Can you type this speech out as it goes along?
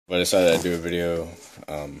I decided I'd do a video,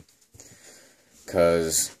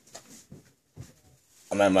 because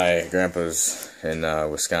I'm at my grandpa's in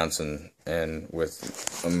Wisconsin, and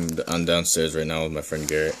I'm downstairs right now with my friend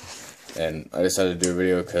Garrett, and I decided to do a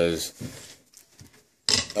video because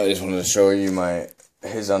I just wanted to show you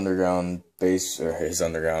his underground his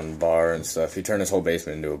underground bar and stuff. He turned his whole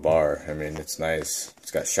basement into a bar. I mean, it's nice.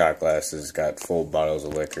 It's got shot glasses, it's got full bottles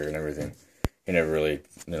of liquor and everything. He never really,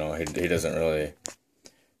 he doesn't really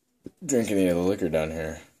drink any of the liquor down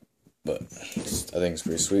here, but I think it's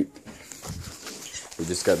pretty sweet. We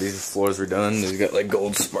just got these floors redone. They've got like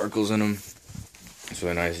gold sparkles in them. It's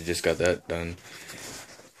really nice. He just got that done.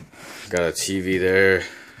 Got a TV there,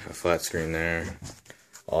 a flat screen there,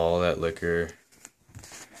 all that liquor.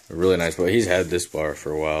 A really nice bar. He's had this bar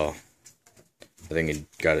for a while. I think he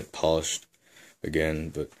got it polished again,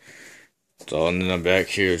 but it's all. And then back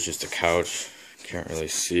here is just a couch. Can't really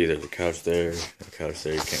see. There's a couch there, a couch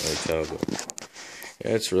there. You can't really tell, but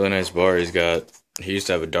yeah, it's a really nice bar. He used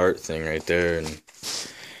to have a dart thing right there, and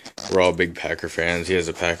we're all big Packer fans. He has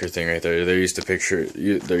a Packer thing right there. There used to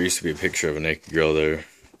be a picture of a naked girl there,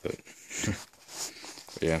 but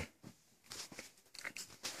yeah,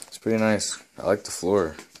 it's pretty nice. I like the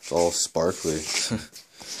floor. It's all sparkly.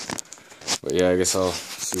 But yeah, I guess I'll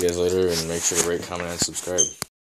see you guys later, and make sure to rate, comment, and subscribe.